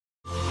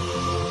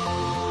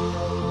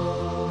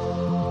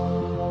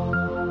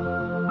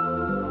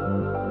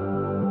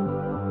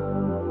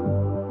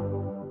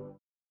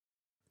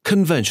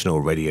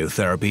Conventional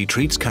radiotherapy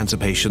treats cancer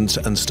patients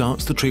and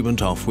starts the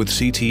treatment off with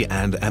CT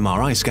and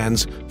MRI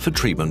scans for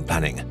treatment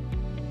planning.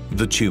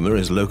 The tumor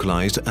is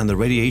localized and the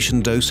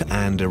radiation dose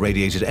and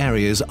irradiated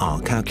areas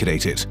are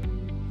calculated.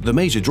 The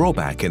major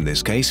drawback in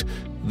this case,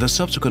 the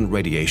subsequent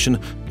radiation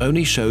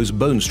only shows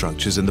bone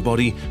structures in the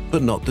body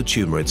but not the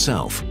tumor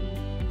itself.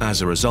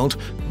 As a result,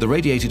 the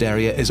radiated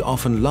area is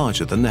often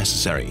larger than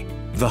necessary.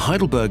 The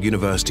Heidelberg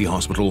University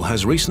Hospital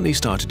has recently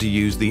started to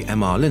use the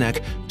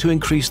MR-Linac to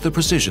increase the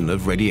precision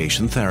of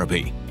radiation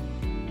therapy.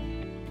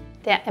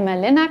 Der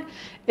MR-Linac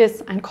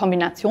ist ein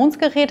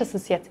Kombinationsgerät. Es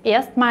ist jetzt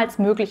erstmals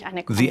möglich,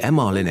 eine The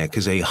MR-Linac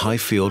is a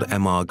high-field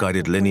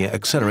MR-guided linear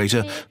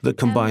accelerator that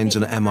combines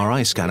an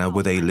MRI scanner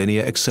with a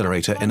linear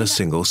accelerator in a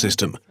single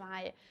system.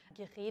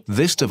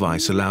 This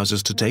device allows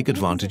us to take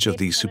advantage of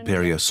the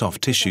superior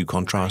soft tissue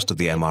contrast of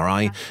the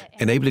MRI,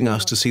 enabling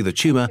us to see the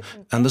tumor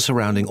and the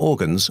surrounding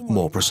organs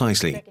more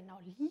precisely.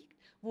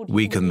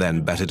 We can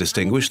then better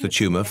distinguish the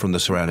tumor from the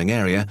surrounding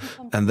area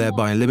and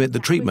thereby limit the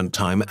treatment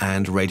time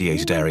and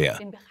radiated area.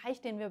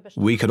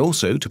 We can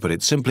also, to put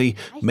it simply,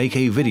 make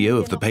a video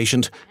of the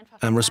patient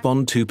and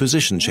respond to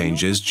position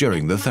changes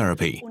during the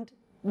therapy.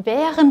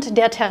 Während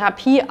der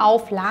Therapie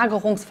auf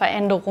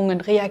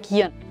Lagerungsveränderungen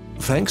reagieren.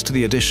 Thanks to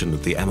the addition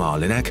of the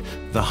MR-Linac,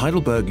 the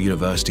Heidelberg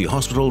University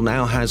Hospital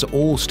now has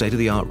all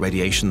state-of-the-art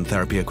radiation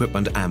therapy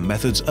equipment and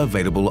methods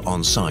available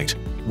on site.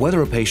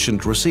 Whether a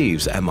patient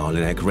receives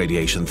MR-Linac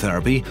radiation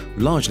therapy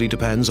largely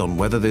depends on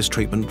whether this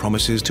treatment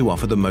promises to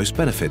offer the most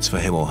benefits for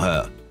him or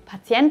her.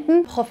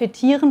 Patienten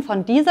profitieren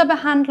von dieser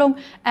Behandlung,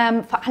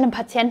 vor allem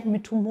Patienten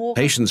mit Tumoren.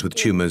 Patients with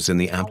tumors in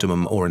the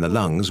abdomen or in the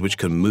lungs, which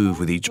can move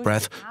with each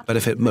breath,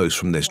 benefit most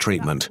from this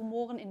treatment.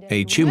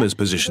 A tumor's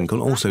position can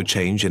also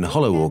change in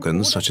hollow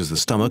organs such as the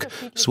stomach,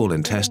 small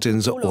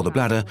intestines or the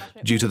bladder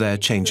due to their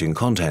changing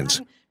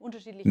contents.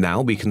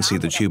 Now we can see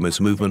the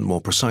tumor's movement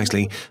more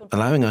precisely,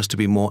 allowing us to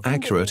be more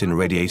accurate in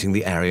radiating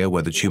the area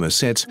where the tumor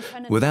sits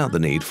without the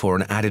need for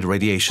an added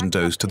radiation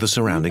dose to the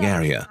surrounding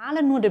area.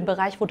 Nur den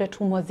Bereich, wo der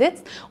Tumor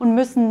sitzt, und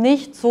müssen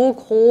nicht so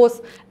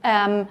groß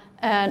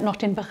noch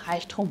den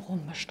Bereich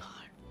drumherum bestrahlen.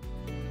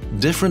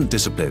 Different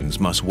disciplines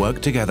must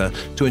work together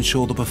to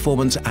ensure the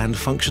performance and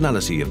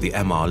functionality of the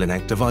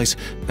MR-Linac device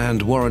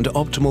and warrant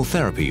optimal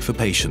therapy for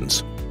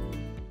patients.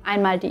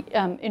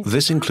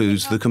 This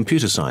includes the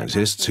computer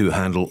scientists who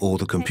handle all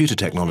the computer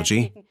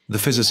technology, the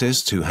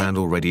physicists who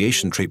handle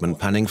radiation treatment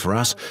planning for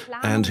us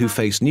and who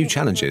face new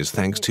challenges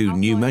thanks to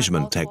new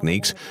measurement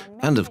techniques,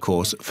 and of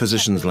course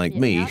physicians like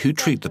me who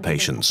treat the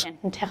patients.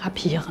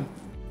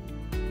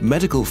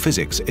 Medical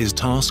physics is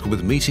tasked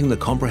with meeting the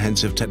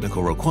comprehensive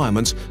technical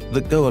requirements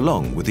that go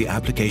along with the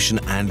application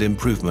and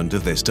improvement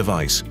of this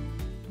device.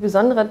 The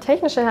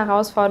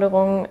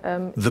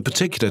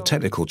particular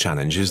technical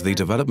challenge is the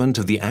development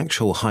of the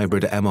actual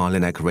hybrid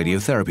MR-Linac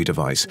radiotherapy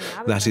device,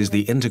 that is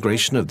the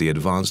integration of the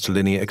advanced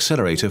linear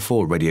accelerator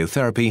for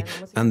radiotherapy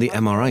and the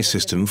MRI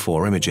system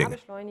for imaging.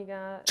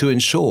 To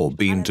ensure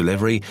beam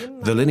delivery,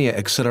 the linear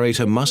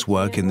accelerator must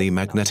work in the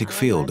magnetic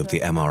field of the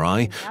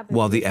MRI,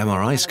 while the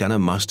MRI scanner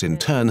must in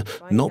turn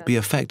not be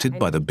affected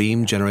by the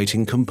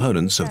beam-generating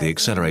components of the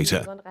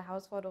accelerator.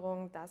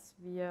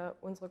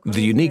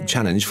 The unique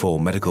challenge for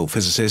medical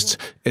physicists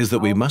is that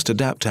we must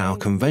adapt our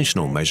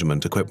conventional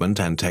measurement equipment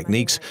and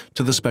techniques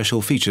to the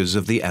special features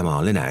of the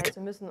MR-Linac.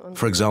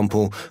 For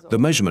example, the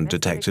measurement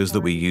detectors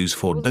that we use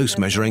for dose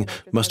measuring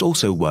must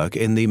also work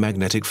in the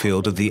magnetic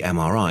field of the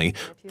MRI,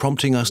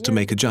 prompting us to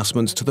make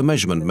adjustments to the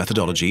measurement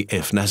methodology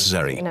if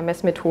necessary. The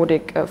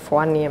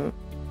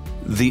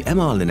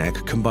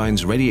MR-Linac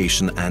combines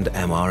radiation and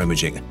MR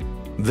imaging.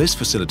 This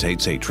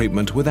facilitates a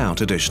treatment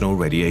without additional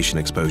radiation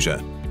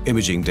exposure.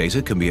 Imaging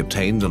data can be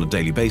obtained on a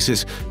daily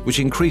basis, which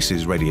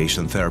increases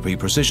radiation therapy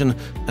precision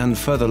and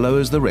further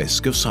lowers the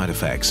risk of side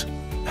effects.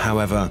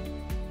 However,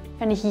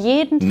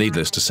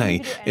 needless to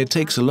say, it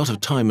takes a lot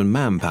of time and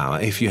manpower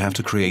if you have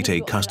to create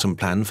a custom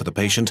plan for the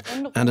patient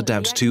and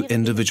adapt to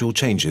individual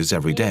changes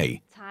every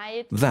day.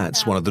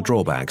 That's one of the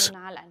drawbacks.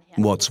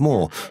 What's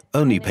more,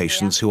 only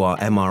patients who are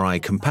MRI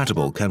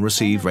compatible can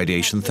receive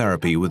radiation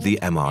therapy with the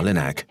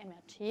MR-Linac.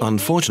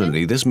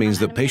 Unfortunately, this means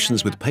that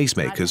patients with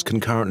pacemakers can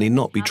currently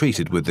not be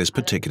treated with this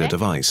particular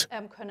device.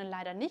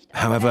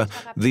 However,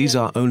 these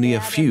are only a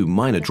few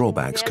minor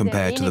drawbacks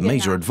compared to the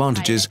major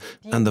advantages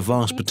and the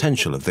vast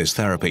potential of this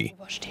therapy.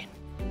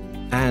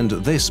 And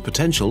this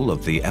potential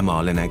of the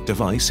MR-Linac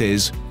device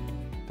is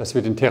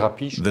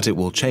that it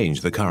will change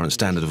the current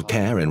standard of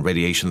care in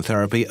radiation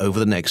therapy over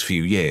the next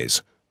few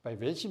years.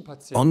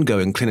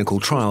 Ongoing clinical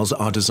trials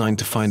are designed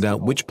to find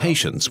out which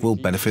patients will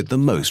benefit the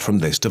most from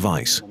this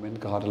device.